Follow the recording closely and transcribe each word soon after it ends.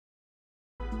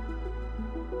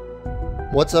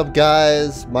What's up,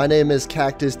 guys? My name is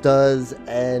CactusDoes,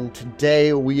 and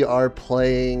today we are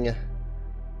playing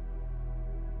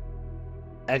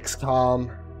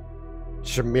Xcom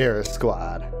Chimera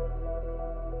Squad.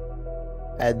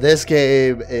 And this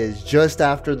game is just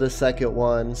after the second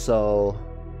one, so,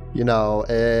 you know,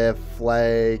 if,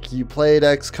 like, you played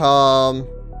Xcom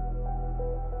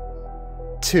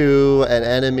 2 and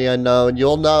Enemy Unknown,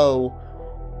 you'll know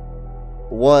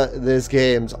what this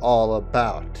game's all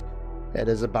about. It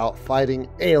is about fighting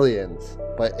aliens,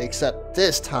 but except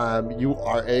this time you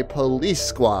are a police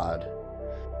squad.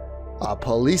 A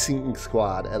policing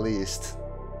squad, at least.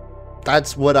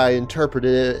 That's what I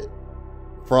interpreted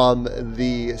from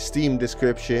the Steam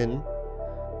description.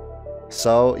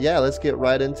 So yeah, let's get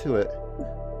right into it.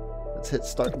 Let's hit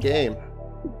start game.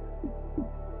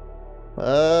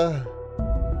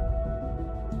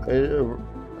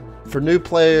 For new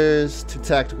players to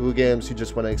tactical games who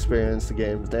just want to experience the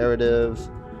game's narratives.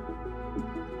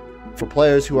 For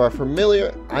players who are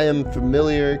familiar, I am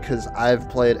familiar because I've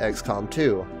played XCOM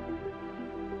 2.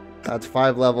 That's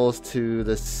 5 levels to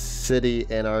the city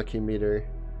anarchy meter,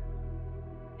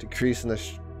 decreasing the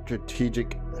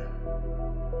strategic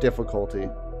difficulty.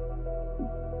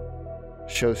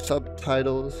 Show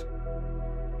subtitles.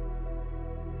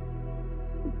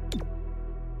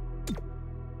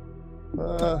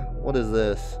 What is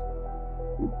this?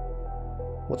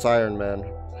 What's Iron Man?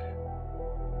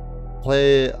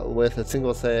 Play with a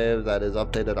single save that is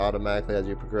updated automatically as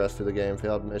you progress through the game.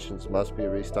 Failed missions must be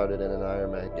restarted in an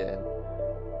Iron Man game.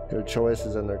 Your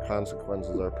choices and their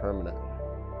consequences are permanent.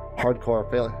 Hardcore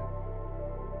failure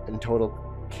and total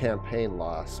campaign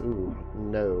loss. Ooh,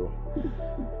 no.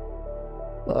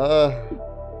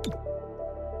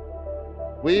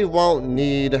 We won't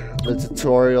need the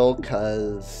tutorial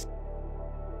because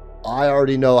I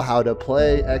already know how to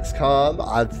play XCOM.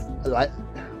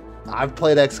 I've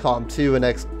played XCOM 2 and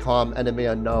XCOM Enemy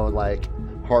Unknown like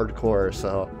hardcore,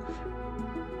 so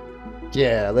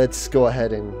yeah, let's go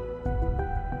ahead and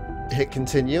hit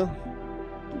continue.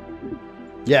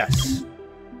 Yes.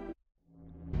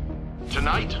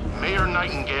 Tonight, Mayor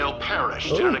Nightingale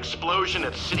perished in an explosion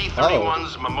at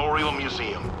City31's Memorial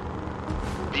Museum.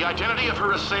 The identity of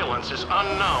her assailants is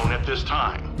unknown at this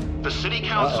time. The city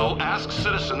council asks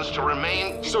citizens to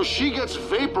remain... So she gets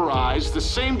vaporized the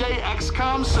same day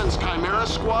XCOM sends Chimera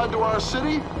Squad to our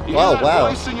city? You hear that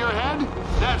voice in your head?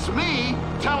 That's me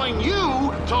telling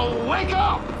you to wake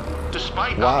up!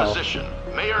 Despite opposition,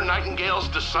 Mayor Nightingale's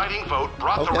deciding vote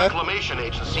brought the Reclamation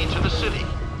Agency to the city.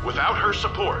 Without her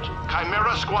support,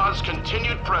 Chimera Squad's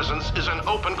continued presence is an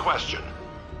open question.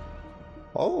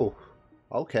 Oh,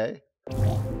 okay.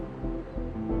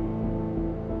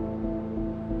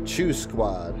 Choose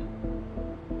squad.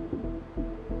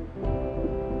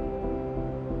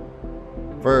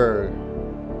 Bird.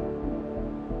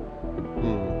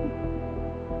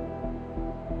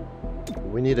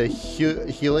 We need a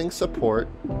healing support.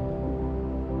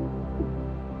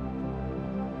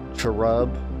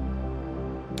 Cherub.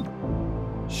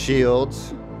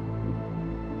 Shields.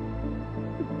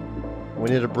 We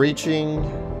need a breaching.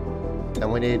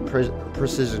 And we need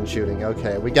precision shooting.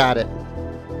 Okay, we got it.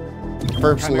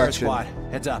 Firm Chimera selection. Squad,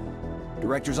 heads up.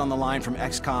 Director's on the line from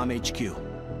Xcom HQ.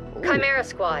 Chimera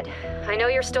Squad, I know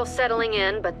you're still settling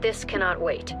in, but this cannot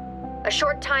wait. A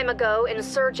short time ago,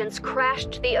 insurgents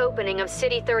crashed the opening of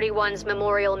City31's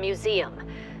Memorial Museum.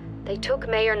 They took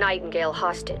Mayor Nightingale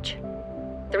hostage.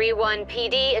 3-1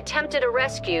 PD attempted a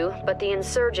rescue, but the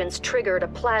insurgents triggered a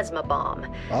plasma bomb.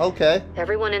 Okay.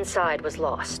 Everyone inside was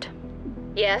lost.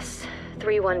 Yes,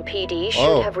 3-1 PD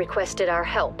should have requested our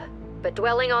help. But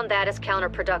dwelling on that is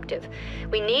counterproductive.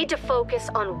 We need to focus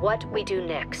on what we do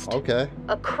next. Okay.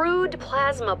 A crude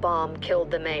plasma bomb killed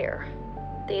the mayor.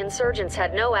 The insurgents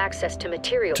had no access to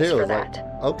materials for that.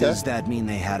 Okay. Does that mean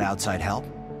they had outside help?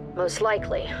 Most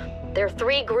likely. There are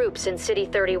 3 groups in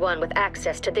City31 with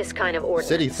access to this kind of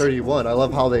ordnance. City31. I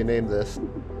love how they named this.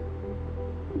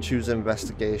 Choose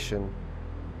investigation.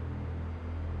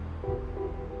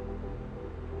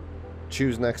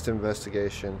 Choose next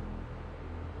investigation.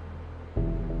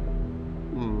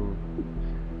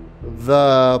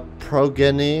 The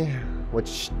progeny,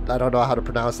 which I don't know how to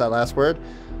pronounce that last word.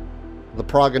 The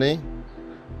progeny,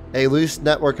 a loose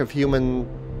network of human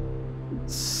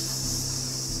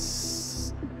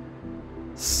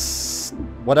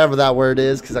whatever that word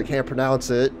is, because I can't pronounce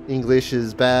it. English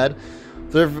is bad.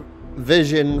 Their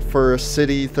vision for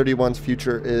City31's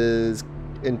future is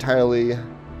entirely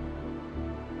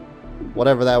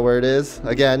whatever that word is,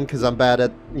 again, because I'm bad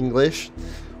at English.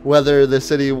 Whether the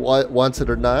city wants it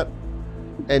or not.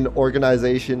 An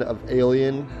organization of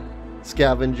alien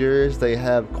scavengers. They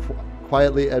have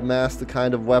quietly amass the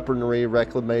kind of weaponry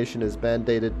Reclamation is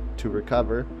mandated to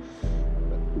recover.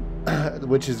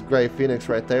 Which is Grey Phoenix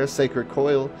right there. Sacred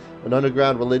Coil, an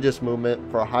underground religious movement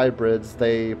for hybrids.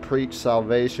 They preach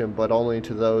salvation, but only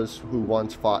to those who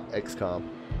once fought Xcom.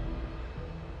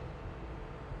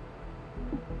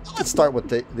 Let's start with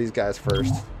these guys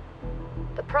first.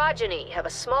 The Progeny have a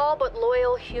small but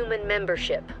loyal human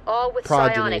membership, all with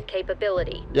Progeny. psionic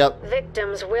capability. Yep.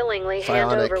 Victims willingly Psionic.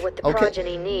 hand over what the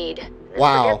Progeny need. And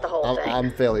Wow. forget the whole thing.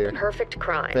 I'm failure. Perfect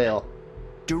crime. Fail.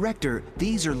 Director,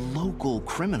 these are local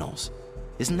criminals.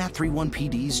 Isn't that 31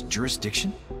 PD's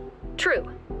jurisdiction?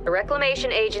 True. The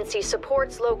Reclamation Agency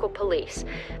supports local police,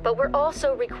 but we're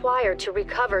also required to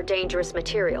recover dangerous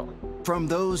material. From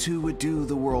those who would do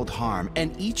the world harm,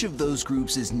 and each of those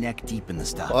groups is neck deep in the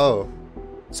stuff. Whoa.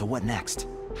 So what next?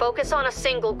 Focus on a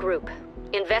single group.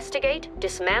 Investigate,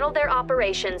 dismantle their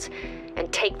operations,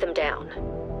 and take them down.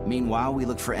 Meanwhile, we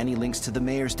look for any links to the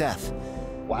mayor's death.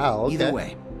 Wow, okay. Either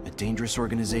way, a dangerous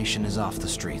organization is off the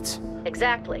streets.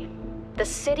 Exactly. The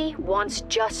city wants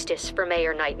justice for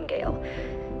Mayor Nightingale.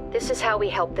 This is how we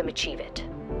help them achieve it.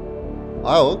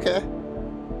 Oh, okay.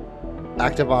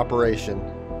 Active operation.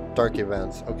 Dark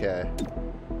events. Okay.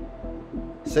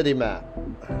 City map.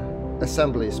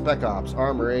 Assembly, spec ops,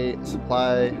 armory,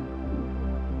 supply.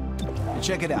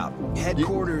 Check it out.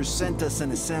 Headquarters sent us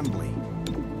an assembly.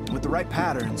 With the right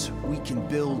patterns, we can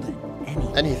build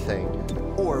anything.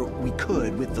 Or we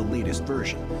could with the latest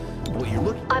version. What you're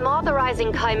looking... I'm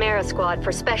authorizing Chimera Squad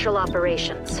for special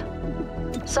operations.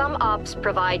 Some ops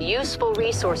provide useful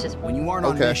resources. When you aren't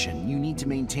on mission, you need to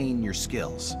maintain your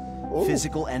skills. Ooh.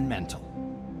 Physical and mental.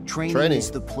 Training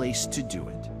is the place to do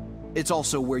it. It's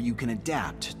also where you can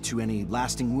adapt to any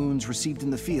lasting wounds received in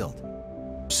the field.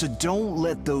 So don't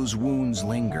let those wounds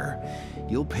linger.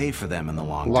 You'll pay for them in the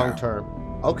long term.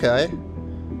 Okay.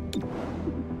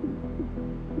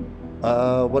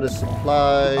 What is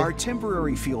supply? Our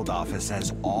temporary field office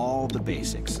has all the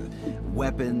basics.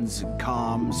 Weapons,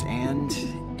 comms, and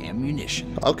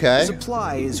ammunition. Okay.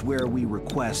 Supply is where we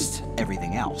request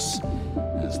everything else.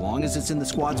 As long as it's in the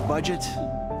squad's budget,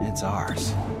 it's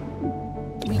ours.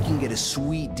 We can get a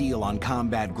sweet deal on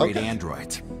combat-grade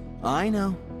androids. I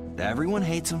know. Everyone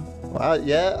hates them.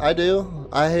 Yeah, I do.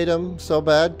 I hate them so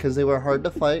bad because they were hard to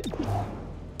fight.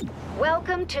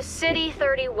 Welcome to City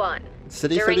 31.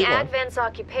 City During 31. Advent's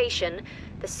occupation,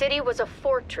 the city was a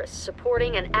fortress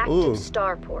supporting an active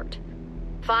starport.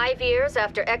 5 years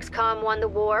after Xcom won the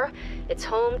war, it's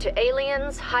home to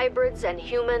aliens, hybrids, and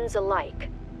humans alike.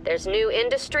 There's new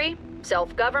industry,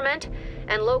 self-government,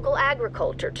 and local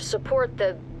agriculture to support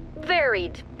the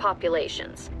varied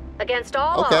populations. Against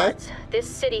all odds, this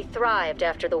city thrived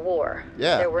after the war.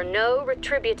 Yeah. There were no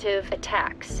retributive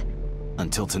attacks.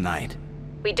 Until tonight.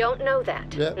 We don't know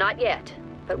that. Yep. Not yet.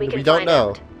 But we can We don't find know.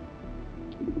 out.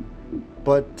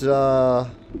 But,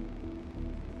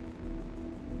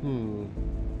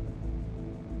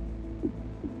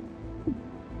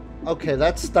 Okay,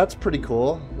 that's pretty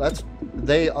cool.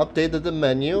 They updated the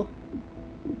menu.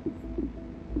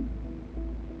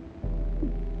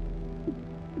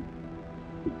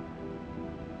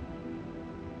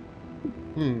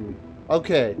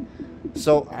 Okay.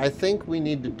 So I think we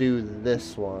need to do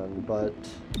this one, but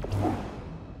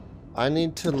I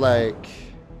need to like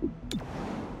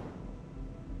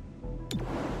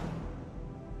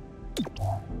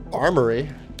armory.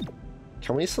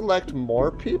 Can we select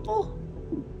more people?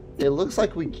 It looks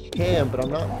like we can, but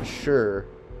I'm not sure.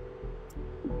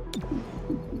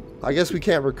 I guess we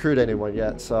can't recruit anyone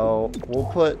yet, so we'll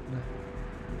put...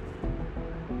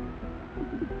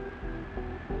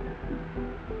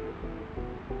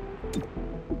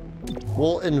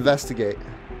 We'll investigate.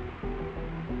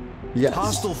 Yes.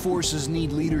 Hostile forces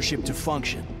need leadership to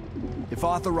function. If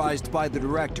authorized by the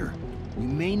director, you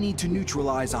may need to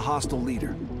neutralize a hostile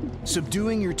leader.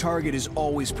 Subduing your target is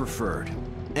always preferred.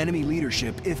 Enemy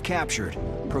leadership, if captured,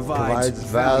 provides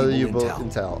valuable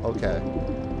intel. Okay.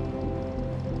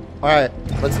 Alright,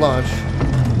 let's launch.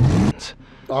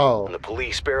 Oh. And the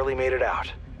police barely made it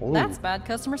out. Ooh. That's bad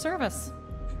customer service.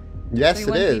 Yes, it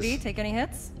 31 is. PD, take any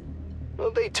hits?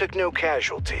 Well, they took no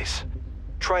casualties.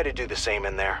 Try to do the same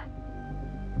in there.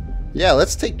 Yeah,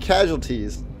 let's take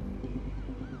casualties.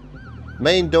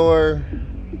 Main door.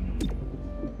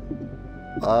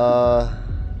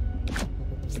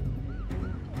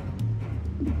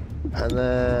 And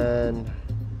then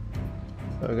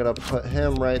we're gonna put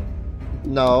him right.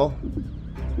 No,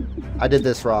 I did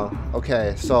this wrong.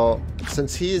 Okay, so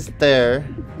since he's there,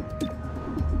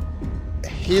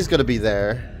 he's gonna be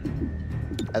there,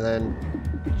 and then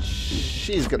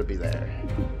she's gonna be there.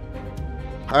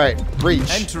 All right,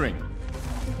 breach. Entering.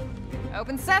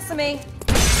 Open sesame.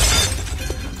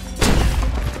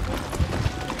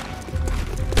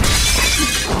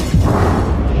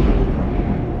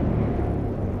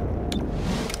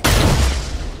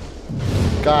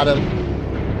 Got him.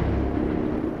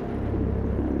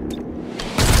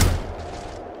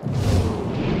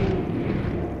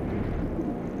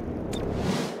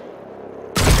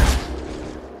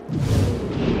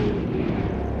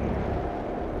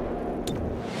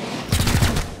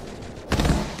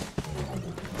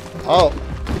 Oh,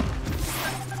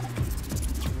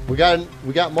 we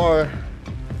got more.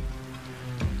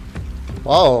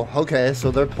 Oh, okay, so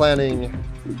they're planning.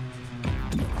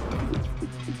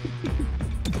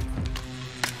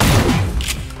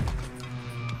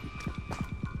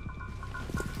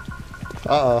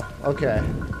 Uh-oh, okay,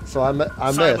 so I missed.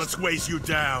 Silence weighs you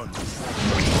down.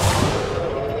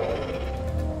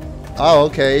 Oh,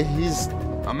 okay,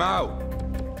 I'm out.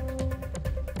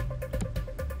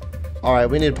 Alright,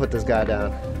 we need to put this guy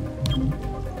down.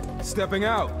 Stepping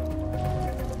out.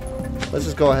 Let's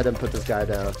just go ahead and put this guy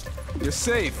down. You're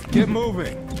safe. Get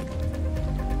moving.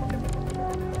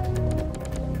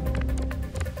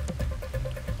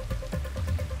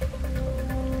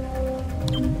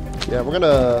 Yeah, we're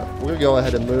gonna go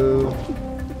ahead and move.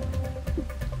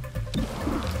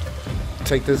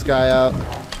 Take this guy out.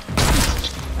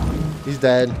 He's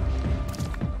dead.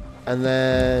 And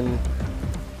then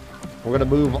we're gonna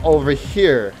move over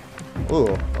here.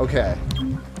 Ooh, okay.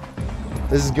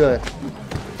 This is good.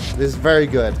 This is very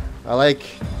good. I like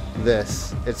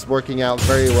this. It's working out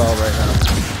very well right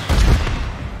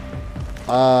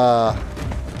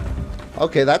now.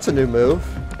 Okay, that's a new move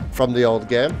from the old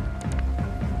game.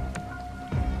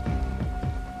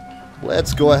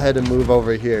 Let's go ahead and move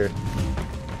over here.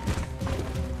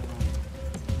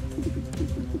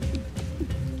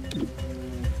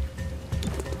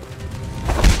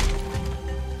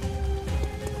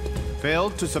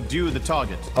 Failed to subdue the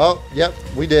target. Oh, yep,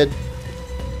 we did.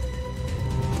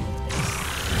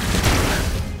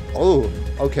 Oh,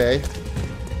 okay.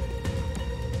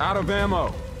 Out of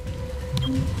ammo.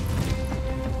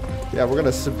 Yeah, we're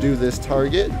gonna subdue this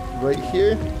target right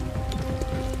here.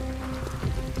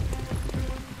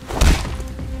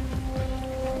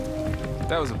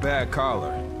 That was a bad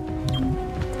collar.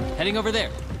 Heading over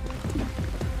there.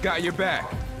 Got your back.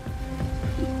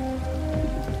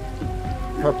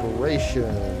 Preparation.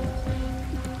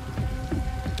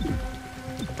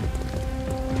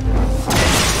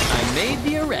 I made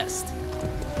the arrest.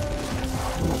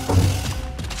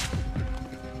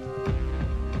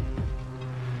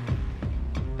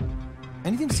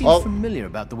 Anything seems familiar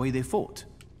about the way they fought?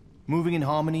 Moving in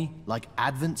harmony, like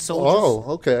Advent soldiers? Oh,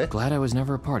 okay. Glad I was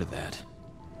never a part of that.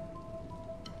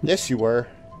 Yes, you were.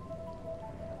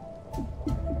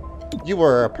 You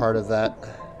were a part of that.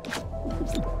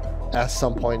 At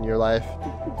some point in your life.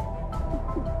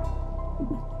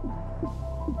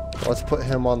 Let's put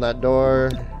him on that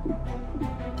door.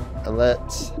 And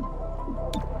let's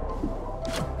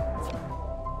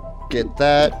get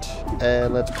that.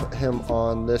 And let's put him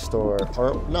on this door.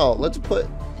 Or no, let's put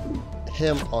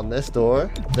him on this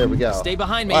door. There we go. Stay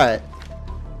behind me. Alright.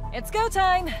 It's go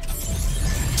time.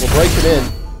 We're breaking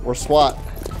in. We're SWAT.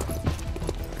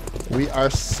 We are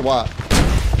SWAT.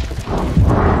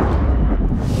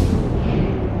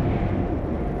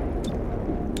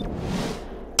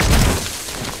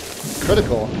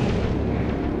 Critical.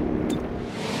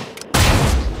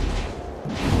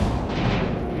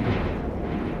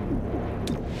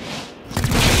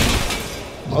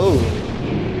 Oh.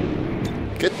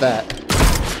 Get that.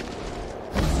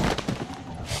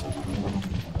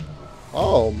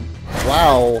 Oh,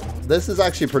 wow. This is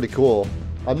actually pretty cool.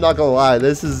 I'm not gonna lie,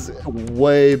 this is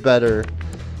way better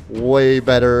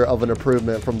of an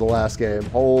improvement from the last game.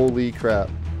 Holy crap.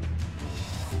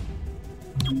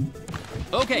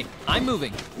 Okay, I'm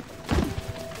moving.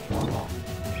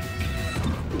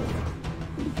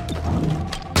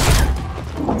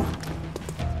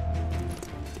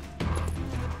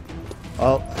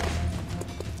 Oh.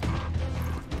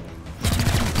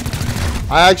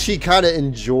 I actually kind of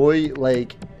enjoy,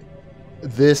 like,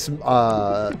 this,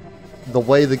 the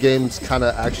way the game's kind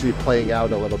of actually playing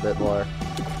out a little bit more.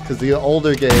 Because the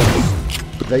older games,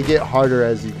 they get harder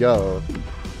as you go.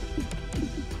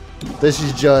 This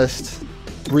is just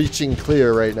breaching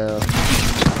clear right now.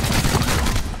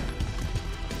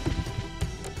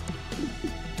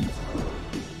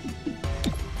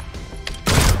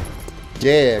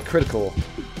 Yeah, critical.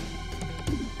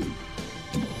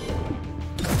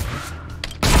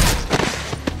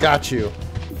 Got you.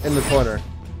 In the corner.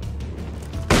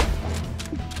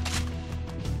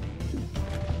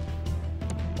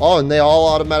 Oh, and they all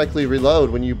automatically reload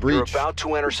when you breach. You're about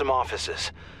to enter some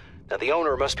offices. Now the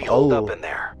owner must be holed up in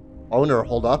there. Owner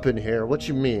hold up in here? What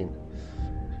you mean?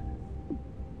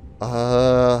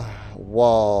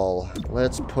 Wall.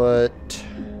 Let's put...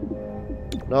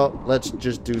 No, let's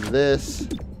just do this.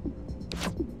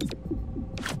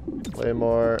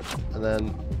 Claymore, and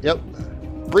then... Yep.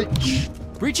 Breach.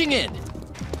 Breaching in.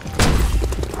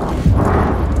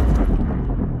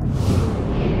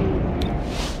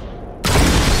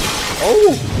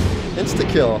 Oh!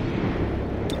 Insta-kill.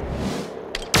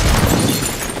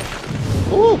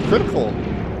 Oh, critical.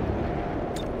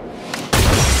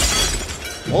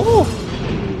 Oh!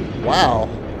 Wow.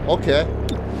 Okay.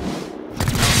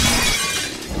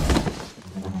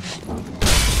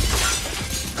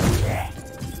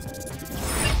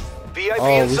 VIP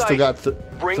oh, in we sight. still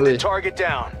got Bring three. the target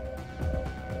down.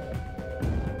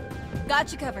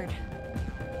 Got you covered.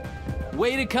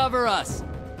 Way to cover us.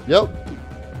 Yep.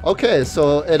 Okay,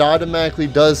 so it automatically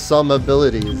does some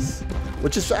abilities,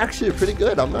 which is actually pretty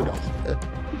good. I'm not gonna...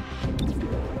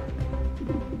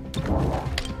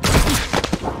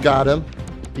 Got him.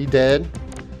 He dead.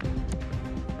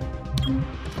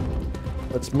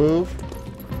 Let's move.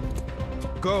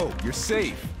 Go. You're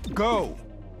safe. Go.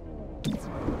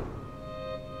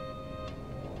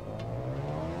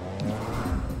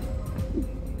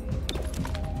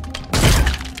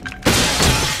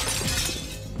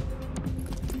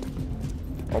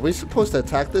 Are we supposed to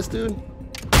attack this dude?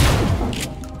 I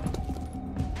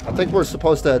think we're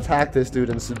supposed to attack this dude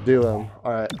and subdue him.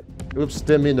 Alright. Oops,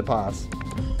 didn't mean to pause.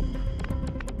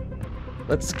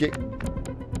 Let's get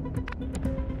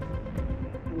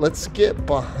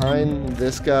behind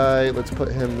this guy. Let's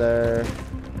put him there.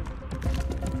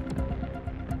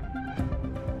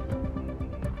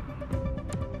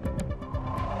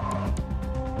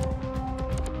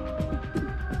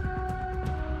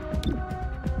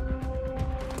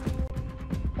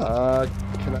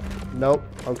 Can I? Nope.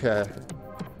 Okay.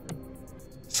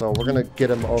 So we're gonna get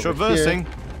him over Traversing.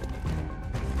 here.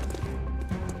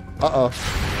 Uh-oh.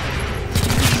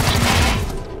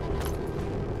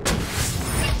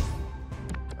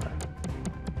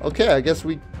 Okay, I guess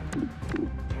we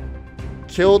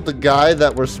killed the guy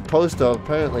that we're supposed to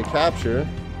apparently capture.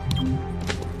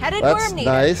 Headed where That's I'm needed.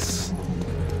 nice.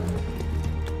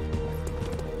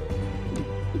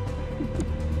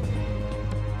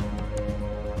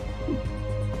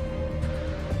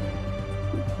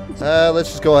 Let's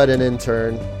just go ahead and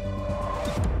intern.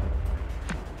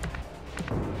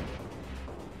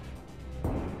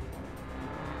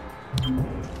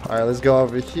 Alright, let's go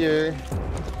over here.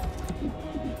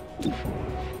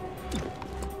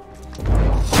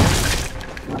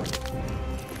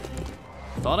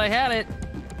 Thought I had it.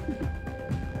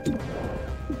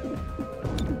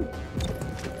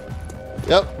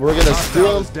 Yep, we're gonna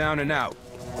steal him. Down and out.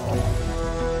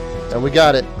 And we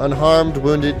got it. Unharmed,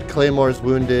 wounded, Claymore's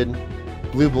wounded,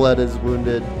 Blue Blood is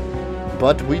wounded.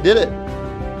 But we did it.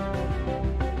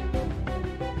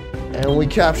 And we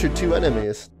captured 2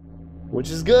 enemies, which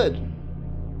is good.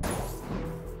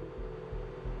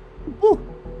 Woo.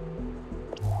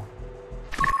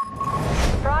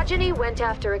 Progeny went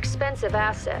after expensive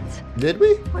assets. Did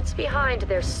we? What's behind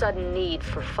their sudden need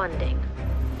for funding?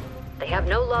 They have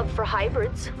no love for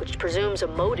hybrids, which presumes a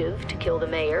motive to kill the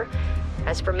mayor.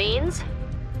 As for means,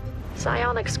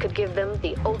 psionics could give them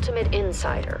the ultimate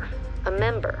insider, a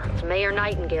member of Mayor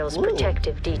Nightingale's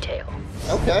protective detail.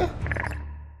 Okay.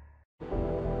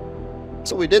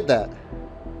 So we did that.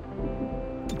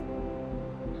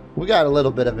 We got a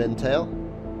little bit of intel.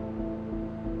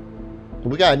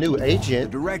 We got a new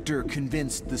agent. The director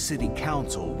convinced the city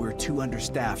council we're too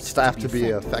understaffed Staff to be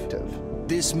effective.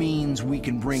 This means we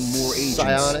can bring more agents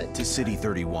Psionic. to City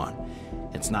 31.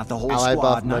 It's not the whole Ally squad,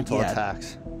 buff, not mental yet,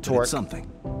 attacks. but Torque. it's something.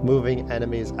 Moving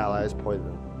enemies, allies,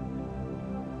 poison.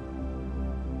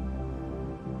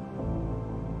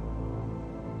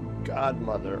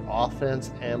 Godmother.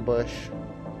 Offense, ambush.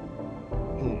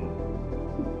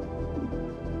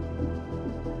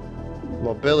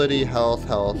 Mobility, health.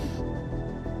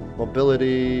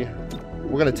 Mobility.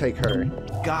 We're gonna take her.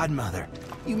 Godmother,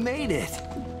 you made it.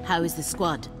 How is the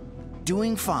squad?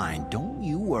 Doing fine, don't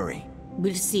you worry.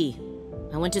 We'll see.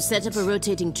 I want to set up a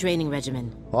rotating training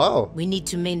regimen. Oh. We need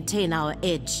to maintain our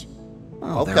edge.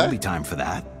 Oh, Okay. there'll be time for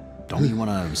that. Don't you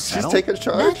want to settle? She's taking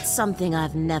charge? That's something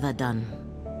I've never done.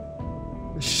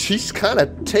 She's kind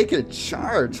of taking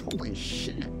charge. Holy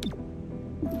shit.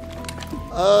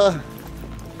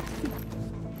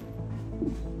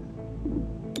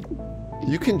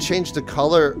 You can change the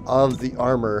color of the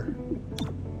armor.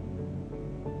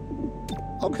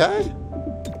 Okay.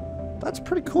 That's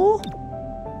pretty cool.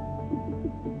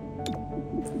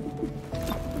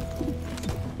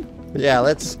 Yeah,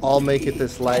 let's all make it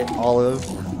this light olive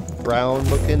brown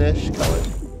looking-ish color.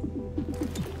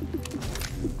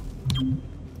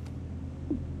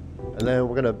 And then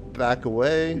we're gonna back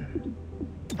away.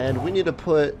 And we need to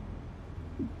put,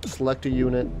 select a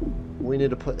unit. We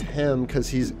need to put him because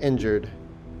he's injured.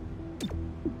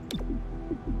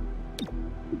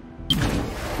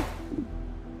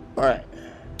 Alright.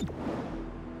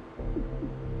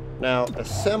 Now,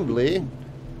 assembly.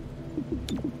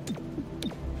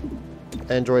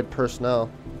 Android personnel.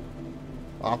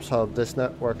 Ops Hub. This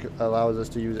network allows us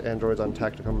to use androids on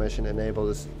tactical mission and enable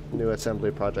this new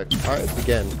assembly project. Alright,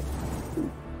 begin.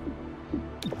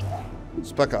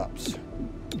 Spec Ops.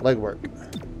 Legwork.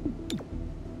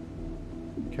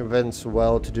 Convince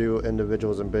well-to-do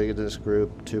individuals and business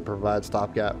group to provide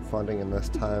stopgap funding in this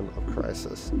time of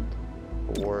crisis.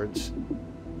 Awards.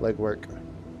 Legwork.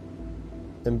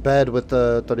 Embed with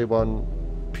the 31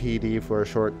 PD for a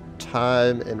short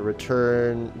time. In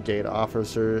return, gain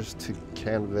officers to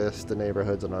canvass the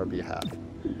neighborhoods on our behalf.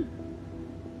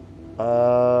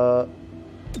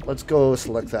 Let's go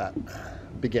select that.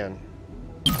 Begin.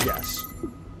 Yes.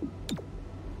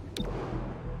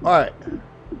 Alright.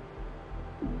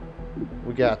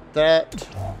 We got that.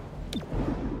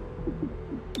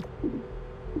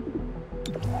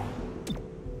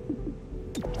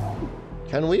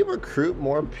 Can we recruit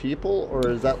more people, or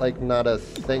is that like not a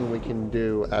thing we can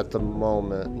do at the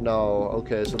moment? No.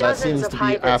 Okay, so that seems to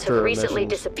be after have recently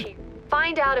disappeared.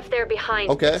 Find out if they're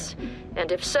behind this,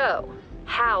 and if so,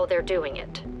 how they're doing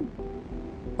it.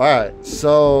 Alright,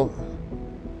 so...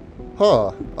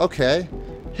 Huh, okay.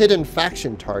 Hidden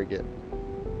faction target.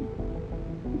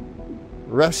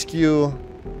 Rescue...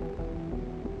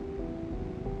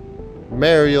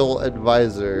 Mariel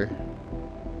advisor.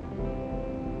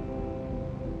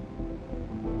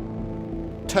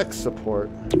 Tech support.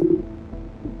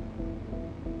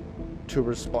 To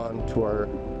respond to our...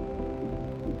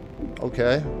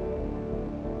 Okay.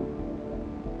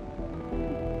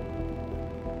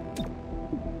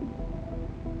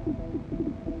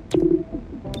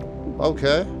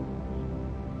 Okay.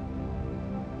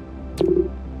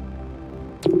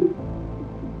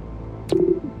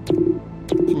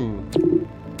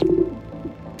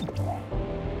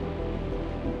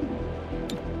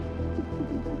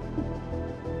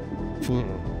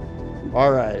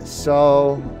 Alright,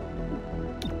 so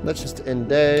let's just end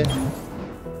day.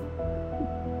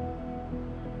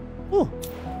 Ooh.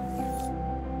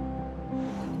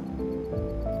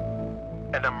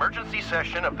 An emergency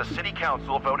session of the City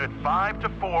Council voted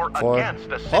 5-4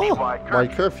 against a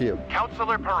citywide curfew.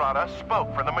 Councilor Parada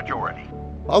spoke for the majority.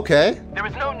 Okay. There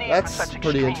is no need That's for such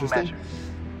pretty extreme interesting. measures.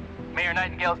 Mayor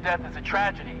Nightingale's death is a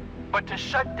tragedy, but to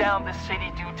shut down the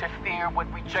city due to fear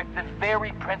would reject the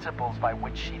very principles by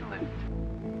which she lived.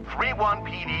 3-1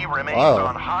 PD remains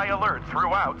on high alert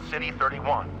throughout City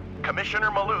 31. Commissioner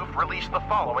Maloof released the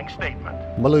following statement.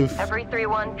 Maloof. Every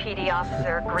 3-1 PD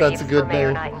officer grieves for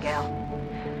Mayor Nightingale.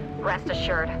 Rest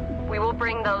assured, we will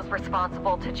bring those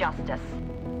responsible to justice.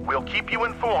 We'll keep you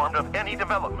informed of any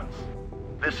developments.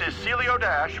 This is Celio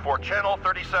Dash for Channel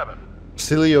 37.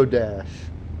 Celio Dash.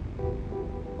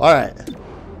 Alright.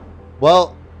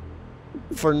 Well,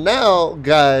 for now,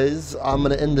 guys, I'm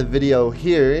going to end the video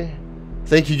here.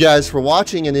 Thank you guys for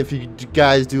watching, and if you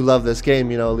guys do love this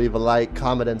game, you know, leave a like,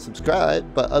 comment, and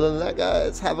subscribe. But other than that,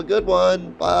 guys, have a good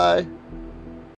one. Bye.